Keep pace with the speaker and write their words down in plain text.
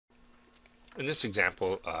In this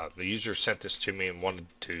example, the user sent this to me and wanted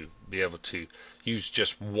to be able to use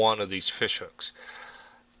just one of these fish hooks.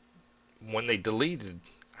 When they deleted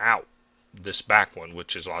out this back one,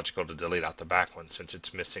 which is logical to delete out the back one since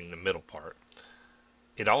it's missing the middle part,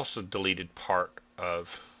 it also deleted part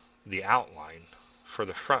of the outline for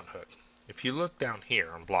the front hook. If you look down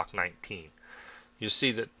here on block 19, you'll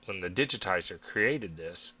see that when the digitizer created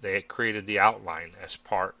this, they had created the outline as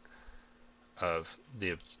part of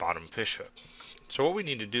the bottom fish hook. So what we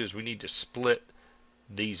need to do is we need to split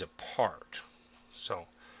these apart. So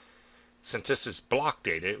since this is block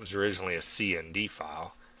data, it was originally a CND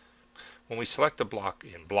file. When we select the block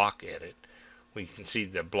in block edit, we can see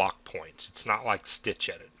the block points. It's not like stitch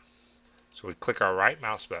edit. So we click our right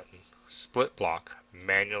mouse button, split block,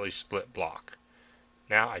 manually split block.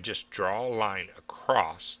 Now I just draw a line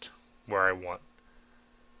across where I want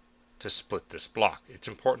to split this block. It's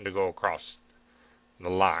important to go across the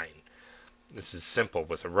line. This is simple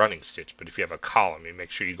with a running stitch, but if you have a column, you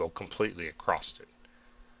make sure you go completely across it.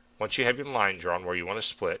 Once you have your line drawn where you want to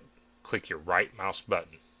split, click your right mouse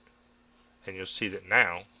button, and you'll see that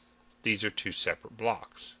now these are two separate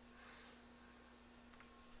blocks.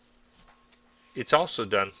 It's also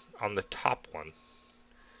done on the top one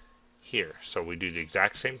here. So we do the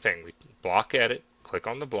exact same thing. We block edit, click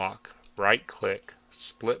on the block, right click,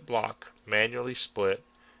 split block, manually split,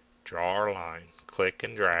 draw our line, click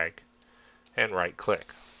and drag, and right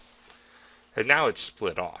click. And now it's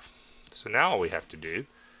split off. So now all we have to do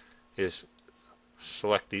is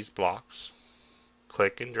select these blocks,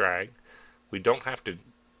 click and drag. We don't have to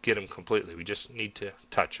get them completely. We just need to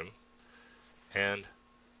touch them. And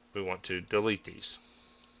we want to delete these.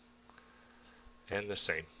 And the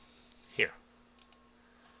same here.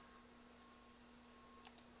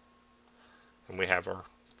 And we have our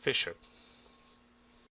fish hook.